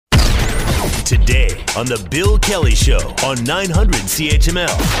Today on The Bill Kelly Show on 900 CHML.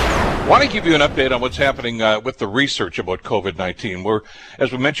 I want to give you an update on what's happening with the research about COVID-19. We're,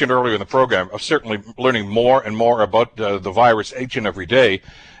 as we mentioned earlier in the program, certainly learning more and more about the virus each and every day.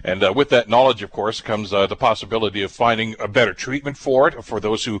 And with that knowledge, of course, comes the possibility of finding a better treatment for it, for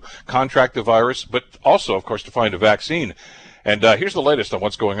those who contract the virus, but also, of course, to find a vaccine. And here's the latest on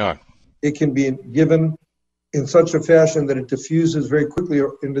what's going on. It can be given in such a fashion that it diffuses very quickly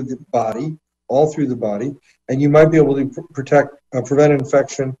into the body, all through the body, and you might be able to prevent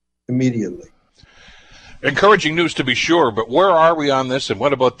infection immediately. Encouraging news to be sure, but where are we on this, and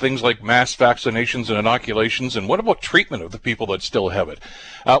what about things like mass vaccinations and inoculations, and what about treatment of the people that still have it?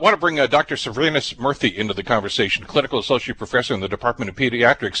 I want to bring Dr. Savrinas Murthy into the conversation, Clinical Associate Professor in the Department of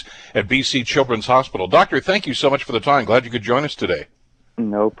Pediatrics at BC Children's Hospital. Doctor, thank you so much for the time. Glad you could join us today.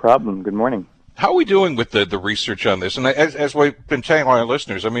 No problem. Good morning. How are we doing with the research on this? And as we've been telling our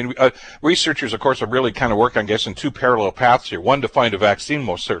listeners, I mean, researchers, of course, are really kind of working, I guess, in two parallel paths here. One, to find a vaccine,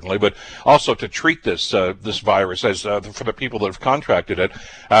 most certainly, but also to treat this virus as for the people that have contracted it.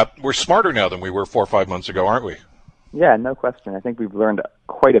 We're smarter now than we were 4 or 5 months ago, aren't we? Yeah, no question. I think we've learned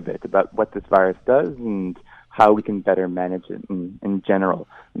quite a bit about what this virus does and how we can better manage it in general.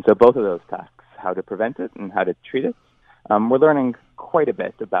 And so both of those tasks, how to prevent it and how to treat it, we're learning quite a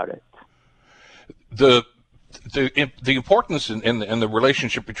bit about it. The importance in the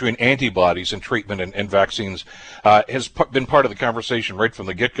relationship between antibodies and treatment and vaccines has been part of the conversation right from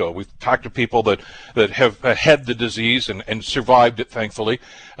the get-go. We've talked to people that have had the disease and survived it, thankfully.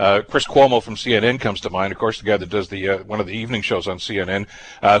 Chris Cuomo from CNN comes to mind, of course, the guy that does one of the evening shows on CNN,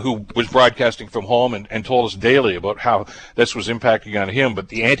 who was broadcasting from home and told us daily about how this was impacting on him. But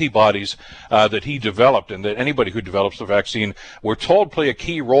the antibodies that he developed, and that anybody who develops the vaccine, we're told play a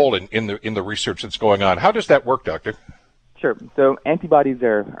key role in the research that's going on. How does that work, Doctor? Sure. So antibodies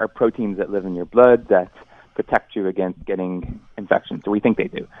are proteins that live in your blood that protect you against getting infection. So we think they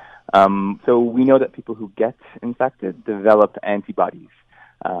do. So we know that people who get infected develop antibodies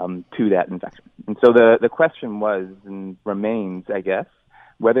to that infection. And so the question was and remains, I guess,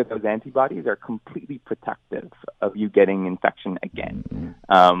 whether those antibodies are completely protective of you getting infection again.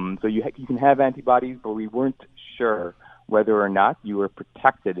 So you can have antibodies, but we weren't sure whether or not you were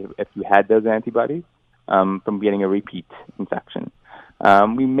protected if you had those antibodies from getting a repeat infection.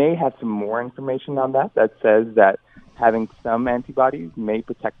 We may have some more information on that says that having some antibodies may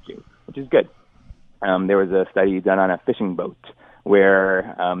protect you, which is good. There was a study done on a fishing boat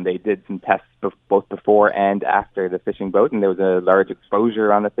where they did some tests both before and after the fishing boat, and there was a large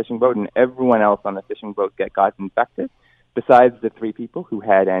exposure on the fishing boat, and everyone else on the fishing boat got infected, besides the 3 people who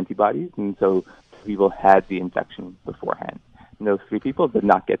had antibodies, and so people had the infection beforehand. And those 3 people did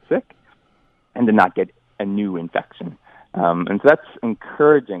not get sick and did not get a new infection. And so that's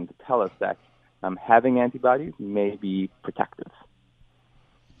encouraging to tell us that having antibodies may be protective.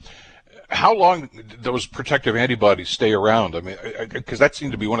 How long do those protective antibodies stay around? I mean, because that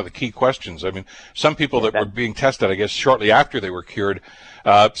seemed to be one of the key questions. I mean, some people that were being tested, I guess, shortly after they were cured,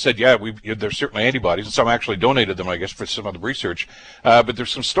 said, yeah, there's certainly antibodies, and some actually donated them, I guess, for some of the research. But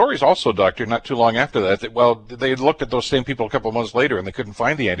there's some stories also, Doctor, not too long after that, they looked at those same people a couple of months later, and they couldn't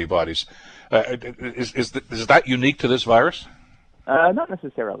find the antibodies. Is that unique to this virus? Not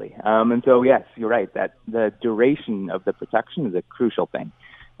necessarily. And so, yes, you're right, that the duration of the protection is a crucial thing.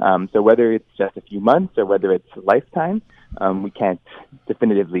 So whether it's just a few months or whether it's a lifetime, we can't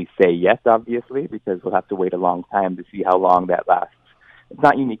definitively say yes, obviously, because we'll have to wait a long time to see how long that lasts. It's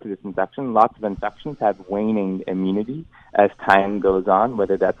not unique to this infection. Lots of infections have waning immunity as time goes on,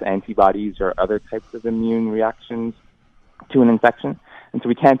 whether that's antibodies or other types of immune reactions to an infection. And so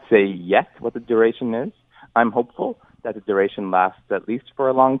we can't say yes what the duration is. I'm hopeful that the duration lasts at least for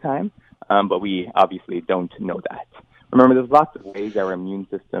a long time, but we obviously don't know that. Remember, there's lots of ways our immune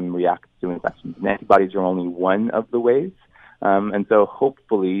system reacts to infections, and antibodies are only one of the ways. And so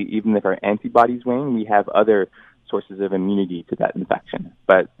hopefully, even if our antibodies wane, we have other sources of immunity to that infection,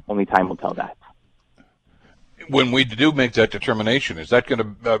 but only time will tell that. When we do make that determination, is that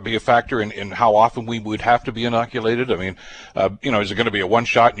going to be a factor in how often we would have to be inoculated? I mean, is it going to be a one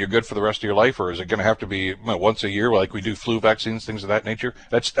shot and you're good for the rest of your life, or is it going to have to be once a year like we do flu vaccines, things of that nature?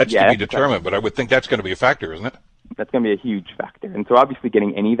 That's to be determined, but I would think that's going to be a factor, isn't it? That's going to be a huge factor. And so obviously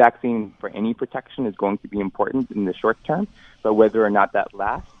getting any vaccine for any protection is going to be important in the short term, but whether or not that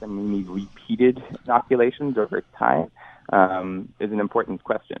lasts and we need repeated inoculations over time is an important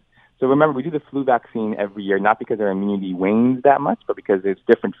question. So remember, we do the flu vaccine every year, not because our immunity wanes that much, but because there's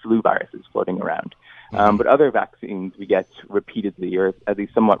different flu viruses floating around. But other vaccines we get repeatedly, or at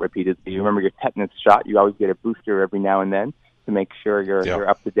least somewhat repeatedly. You remember your tetanus shot, you always get a booster every now and then to to make sure you're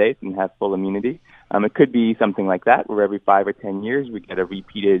up to date and have full immunity. It could be something like that, where every 5 or 10 years we get a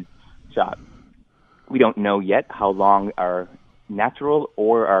repeated shot. We don't know yet how long our natural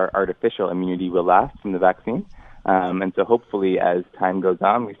or our artificial immunity will last from the vaccine. And so hopefully as time goes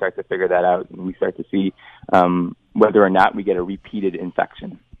on, we start to figure that out and we start to see whether or not we get a repeated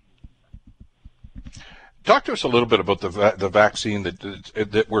infection. Talk to us a little bit about the vaccine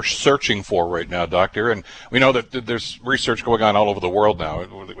that we're searching for right now, Doctor. And we know that there's research going on all over the world now.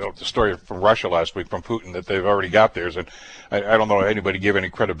 The story from Russia last week from Putin that they've already got theirs, and I don't know anybody gave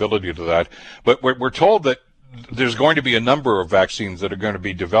any credibility to that. But we're told that there's going to be a number of vaccines that are going to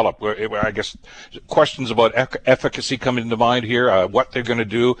be developed. I guess questions about efficacy come into mind here, what they're going to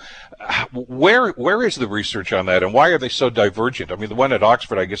do. Where is the research on that, and why are they so divergent? I mean, the one at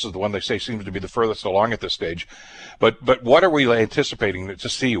Oxford, I guess, is the one they say seems to be the furthest along at this stage. But what are we anticipating to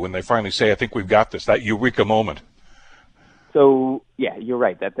see when they finally say, I think we've got this, that eureka moment? So, yeah, you're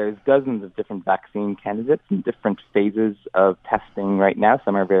right that there's dozens of different vaccine candidates in different phases of testing right now.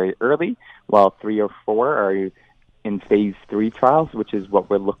 Some are very early, while 3 or 4 are in phase 3 trials, which is what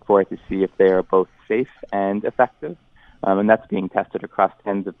we're looking for to see if they are both safe and effective. And that's being tested across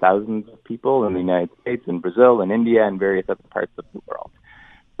tens of thousands of people in the United States and Brazil and India and various other parts of the world.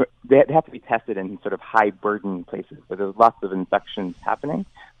 But they have to be tested in sort of high-burden places where there's lots of infections happening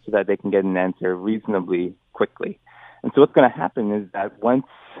so that they can get an answer reasonably quickly. And so what's going to happen is that once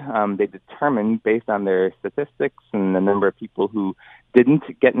they determine, based on their statistics and the number of people who didn't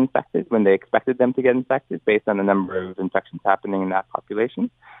get infected when they expected them to get infected, based on the number of infections happening in that population,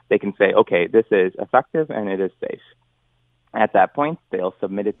 they can say, okay, this is effective and it is safe. At that point, they'll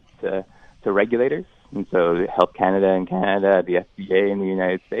submit it to regulators, and so Health Canada in Canada, the FDA in the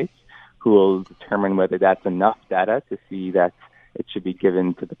United States, who will determine whether that's enough data to see that it should be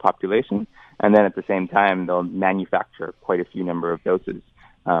given to the population. And then at the same time, they'll manufacture quite a few number of doses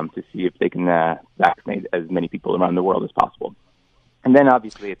to see if they can vaccinate as many people around the world as possible. And then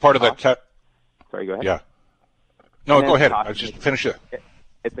obviously it's part of that. Sorry, go ahead. Yeah. No, go ahead. I was just finish it.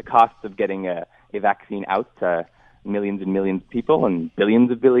 It's the cost of getting a vaccine out to millions and millions of people and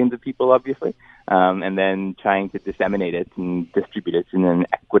billions of people, obviously, and then trying to disseminate it and distribute it in an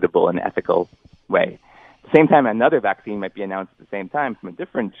equitable and ethical way. At the same time, another vaccine might be announced at the same time from a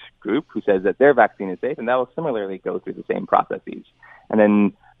different group who says that their vaccine is safe, and that will similarly go through the same processes. And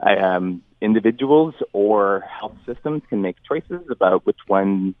then individuals or health systems can make choices about which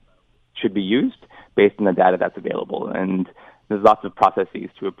one should be used based on the data that's available. And there's lots of processes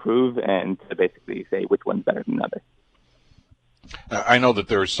to approve and to basically say which one's better than another. I know that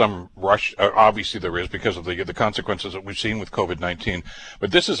there is some rush, obviously there is, because of the consequences that we've seen with COVID-19,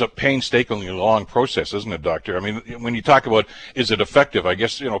 but this is a painstakingly long process, isn't it, Doctor? I mean, when you talk about is it effective, I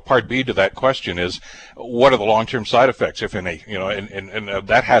guess, part B to that question is, what are the long-term side effects, if any, and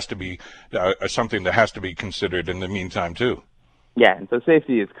that has to be something that has to be considered in the meantime, too. Yeah, and so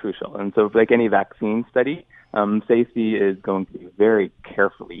safety is crucial. And so like any vaccine study, safety is going to be very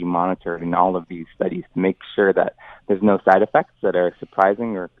carefully monitored in all of these studies to make sure that there's no side effects that are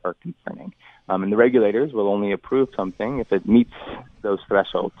surprising or concerning. And the regulators will only approve something if it meets those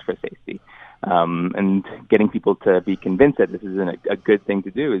thresholds for safety. And getting people to be convinced that this is a good thing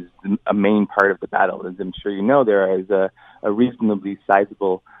to do is a main part of the battle. As I'm sure you know, there is a reasonably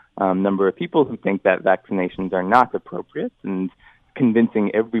sizable number of people who think that vaccinations are not appropriate, and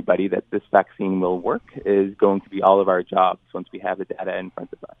convincing everybody that this vaccine will work is going to be all of our jobs once we have the data in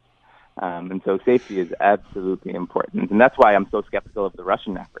front of us. And so safety is absolutely important. And that's why I'm so skeptical of the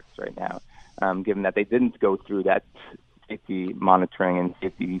Russian efforts right now, given that they didn't go through that safety monitoring and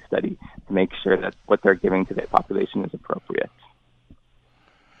safety study to make sure that what they're giving to their population is appropriate.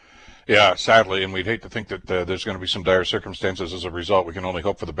 Yeah, sadly, and we'd hate to think that there's going to be some dire circumstances as a result. We can only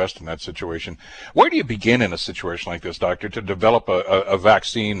hope for the best in that situation. Where do you begin in a situation like this, Doctor, to develop a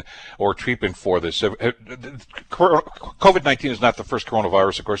vaccine or treatment for this? COVID-19 is not the first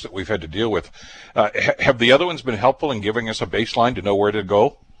coronavirus, of course, that we've had to deal with. Have the other ones been helpful in giving us a baseline to know where to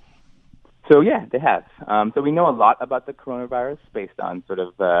go? So, yeah, they have. So we know a lot about the coronavirus based on sort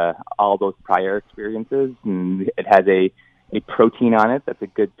of all those prior experiences, and it has a protein on it that's a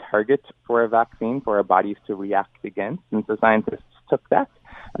good target for a vaccine for our bodies to react against. And so scientists took that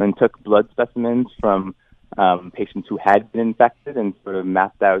and then took blood specimens from patients who had been infected and sort of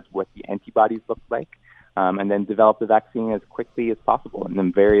mapped out what the antibodies looked like, and then developed the vaccine as quickly as possible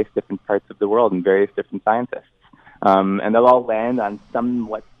in various different parts of the world and various different scientists. And they'll all land on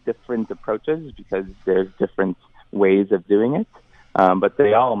somewhat different approaches because there's different ways of doing it, but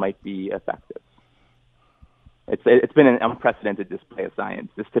they all might be effective. It's been an unprecedented display of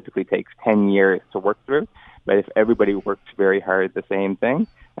science. This typically takes 10 years to work through, but if everybody works very hard at the same thing,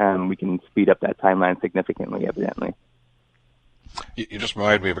 we can speed up that timeline significantly, evidently. You just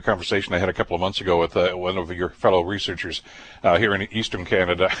reminded me of a conversation I had a couple of months ago with one of your fellow researchers here in Eastern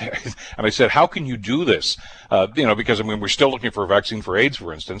Canada, and I said, "How can you do this?" Because we're still looking for a vaccine for AIDS,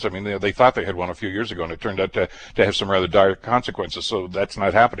 for instance. I mean, they thought they had one a few years ago, and it turned out to have some rather dire consequences. So that's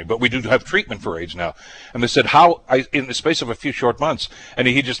not happening. But we do have treatment for AIDS now. And they said, "How?" In the space of a few short months, and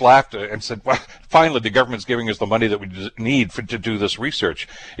he just laughed and said, "Well, finally, the government's giving us the money that we need to do this research."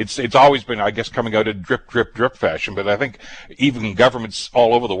 It's always been, I guess, coming out in drip, drip, drip fashion. But I think even governments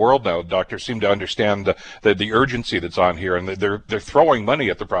all over the world now, Doctor, seem to understand the urgency that's on here, and they're throwing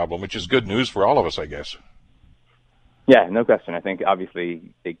money at the problem, which is good news for all of us, I guess. Yeah, no question. I think obviously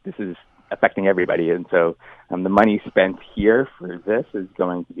this is affecting everybody, and so the money spent here for this is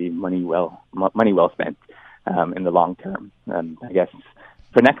going to be money well spent in the long term. I guess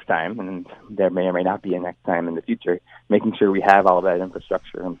for next time, and there may or may not be a next time in the future, making sure we have all of that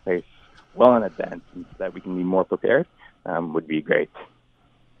infrastructure in place well in advance so that we can be more prepared would be great.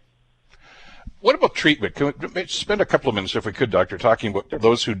 What about treatment? Can we spend a couple of minutes, if we could, Doctor, talking about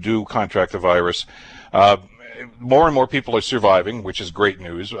those who do contract the virus? More and more people are surviving, which is great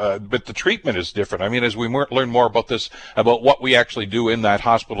news, but the treatment is different. I mean, as we learn more about this, about what we actually do in that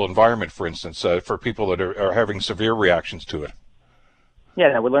hospital environment, for instance, for people that are having severe reactions to it.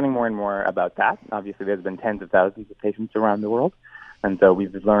 Yeah, we're learning more and more about that. Obviously, there's been tens of thousands of patients around the world. And so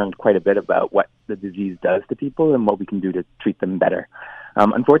we've learned quite a bit about what the disease does to people and what we can do to treat them better.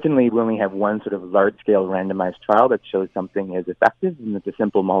 Unfortunately, we only have one sort of large-scale randomized trial that shows something is effective, and it's a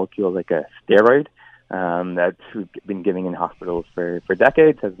simple molecule like a steroid that we've been giving in hospitals for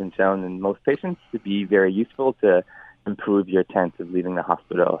decades, has been shown in most patients to be very useful to improve your chance of leaving the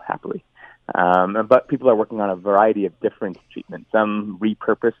hospital happily. But people are working on a variety of different treatments, some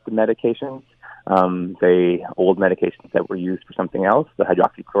repurposed medications, say old medications that were used for something else. The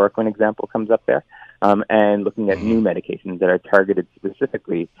hydroxychloroquine example comes up there, and looking at new medications that are targeted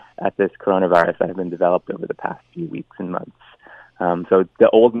specifically at this coronavirus that have been developed over the past few weeks and months. So the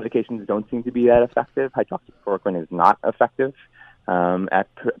old medications don't seem to be that effective. Hydroxychloroquine is not effective at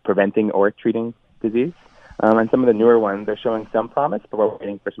preventing or treating disease. And some of the newer ones are showing some promise, but we're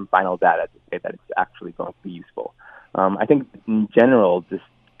waiting for some final data to say that it's actually going to be useful. I think in general, just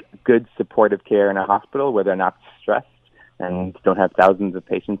good supportive care in a hospital where they're not stressed and don't have thousands of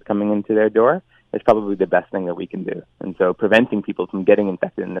patients coming into their door is probably the best thing that we can do. And so preventing people from getting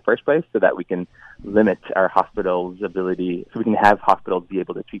infected in the first place so that we can limit our hospital's ability, so we can have hospitals be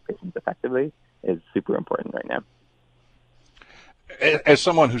able to treat patients effectively is super important right now. As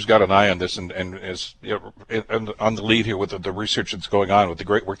someone who's got an eye on this and is on the lead here with the research that's going on, with the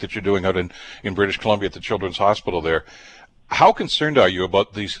great work that you're doing out in British Columbia at the Children's Hospital there, how concerned are you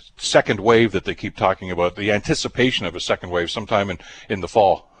about the second wave that they keep talking about, the anticipation of a second wave sometime in the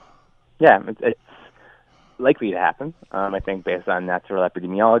fall? Yeah, it's likely to happen, I think, based on natural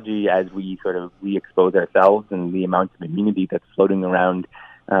epidemiology. As we sort of re-expose ourselves and the amount of immunity that's floating around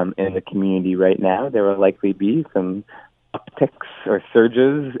in the community right now, there will likely be some upticks or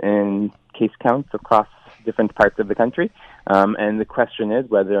surges in case counts across different parts of the country. And the question is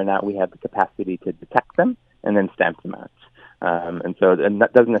whether or not we have the capacity to detect them and then stamp them out. And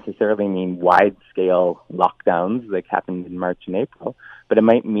that doesn't necessarily mean wide-scale lockdowns like happened in March and April, but it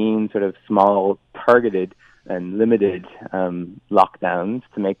might mean sort of small, targeted and limited lockdowns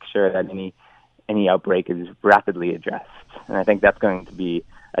to make sure that any outbreak is rapidly addressed. And I think that's going to be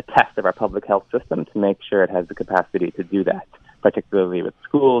a test of our public health system to make sure it has the capacity to do that, particularly with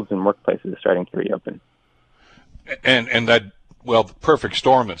schools and workplaces starting to reopen. And that, well, the perfect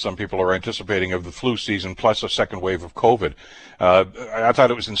storm that some people are anticipating of the flu season plus a second wave of COVID. I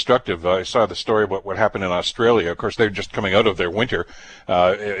thought it was instructive. I saw the story about what happened in Australia. Of course, they're just coming out of their winter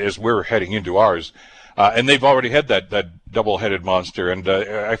as we're heading into ours. And they've already had that double-headed monster. And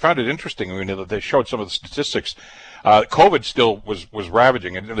I found it interesting that they showed some of the statistics. COVID still was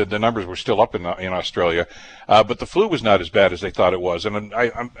ravaging, and the numbers were still up in Australia, but the flu was not as bad as they thought it was. And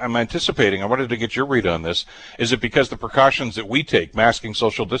I'm anticipating, I wanted to get your read on this, is it because the precautions that we take, masking,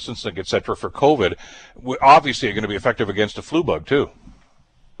 social distancing, et cetera, for COVID, obviously are going to be effective against a flu bug, too?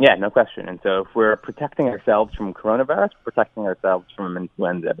 Yeah, no question. And so if we're protecting ourselves from coronavirus, we're protecting ourselves from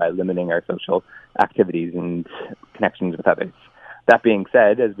influenza by limiting our social activities and connections with others. That being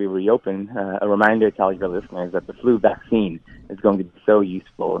said, as we reopen, a reminder to all your listeners that the flu vaccine is going to be so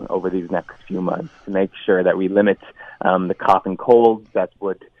useful over these next few months to make sure that we limit the cough and colds that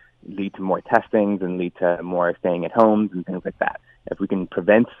would lead to more testings and lead to more staying at homes and things like that. if we can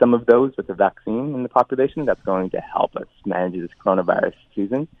prevent some of those with the vaccine in the population, that's going to help us manage this coronavirus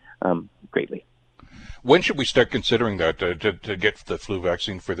season greatly. When should we start considering that to get the flu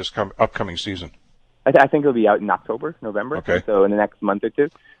vaccine for this upcoming season? I think it'll be out in October, November. Okay. So in the next month or two,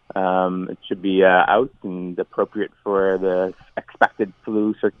 it should be out and appropriate for the expected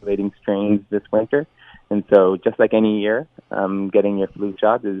flu circulating strains this winter. And so just like any year, getting your flu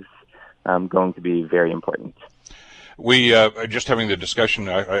shot is going to be very important. We are just having the discussion,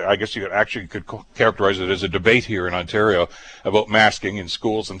 I guess you could characterize it as a debate here in Ontario about masking in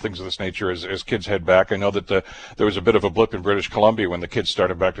schools and things of this nature as kids head back. I know that there was a bit of a blip in British Columbia when the kids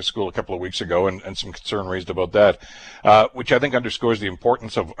started back to school a couple of weeks ago, and some concern raised about that, which I think underscores the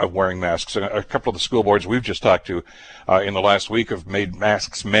importance of wearing masks. And a couple of the school boards we've just talked to in the last week have made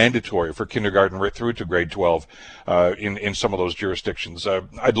masks mandatory for kindergarten right through to grade 12 in some of those jurisdictions.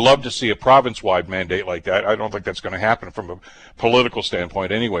 I'd love to see a province-wide mandate like that. I don't think that's going to happen from a political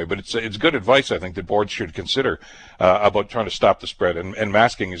standpoint anyway, but it's good advice, I think, that boards should consider about trying to stop the spread, and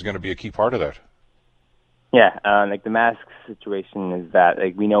masking is going to be a key part of that. Yeah, like the mask situation is that,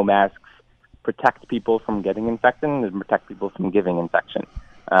 like, we know masks protect people from getting infected and protect people from giving infection.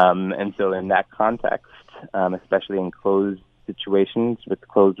 And so in that context, especially in closed situations with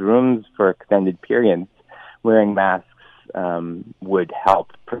closed rooms for extended periods, wearing masks would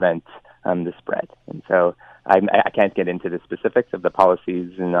help prevent the spread. And so I can't get into the specifics of the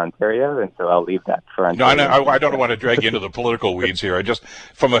policies in Ontario, and so I'll leave that for Ontario. No, I don't want to drag you into the political weeds here. I just,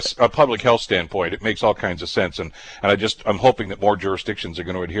 from a public health standpoint, it makes all kinds of sense, and I'm hoping that more jurisdictions are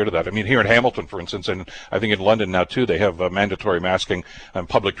going to adhere to that. I mean, here in Hamilton, for instance, and I think in London now too, they have mandatory masking on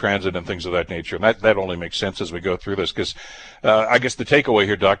public transit and things of that nature, and that only makes sense as we go through this, because I guess the takeaway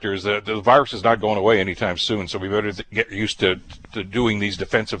here, Doctor, is that the virus is not going away anytime soon, so we better get used to doing these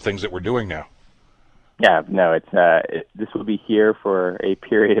defensive things that we're doing now. Yeah, no, this will be here for a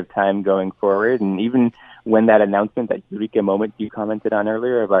period of time going forward. And even when that announcement, that eureka moment you commented on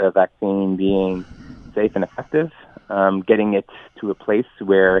earlier about a vaccine being safe and effective, getting it to a place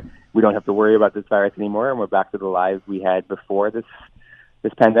where we don't have to worry about this virus anymore and we're back to the lives we had before this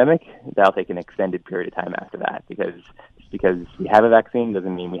pandemic, that'll take an extended period of time after that, because just because we have a vaccine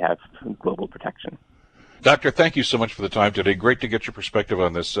doesn't mean we have global protection. Doctor, thank you so much for the time today. Great to get your perspective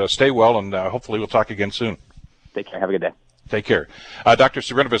on this. Stay well, and hopefully we'll talk again soon. Take care. Have a good day. Take care. Dr.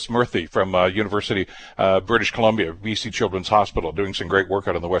 Srinivas Murthy from University British Columbia, BC Children's Hospital, doing some great work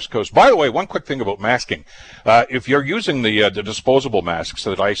out on the West Coast. By the way, one quick thing about masking. If you're using the disposable masks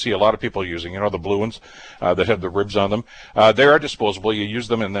that I see a lot of people using, the blue ones that have the ribs on them, they are disposable. You use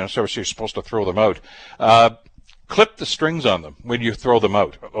them, and then so you're supposed to throw them out. Clip the strings on them when you throw them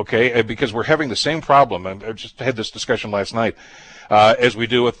out, okay? Because we're having the same problem, and I just had this discussion last night, as we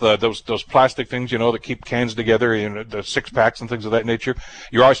do with those plastic things, that keep cans together, the 6-packs and things of that nature.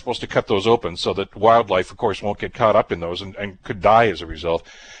 You're always supposed to cut those open so that wildlife, of course, won't get caught up in those and could die as a result.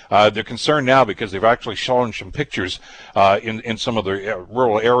 They're concerned now because they've actually shown some pictures in some of the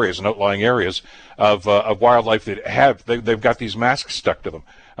rural areas and outlying areas of wildlife that they've got these masks stuck to them.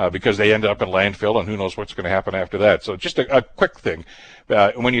 Because they end up in landfill, and who knows what's going to happen after that. So just a quick thing.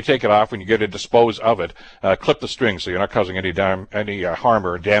 When you take it off, when you get to dispose of it, clip the string so you're not causing any harm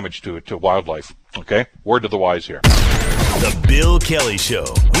or damage to wildlife. Okay? Word to the wise here. The Bill Kelly Show,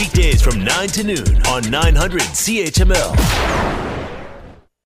 weekdays from 9 to noon on 900 CHML.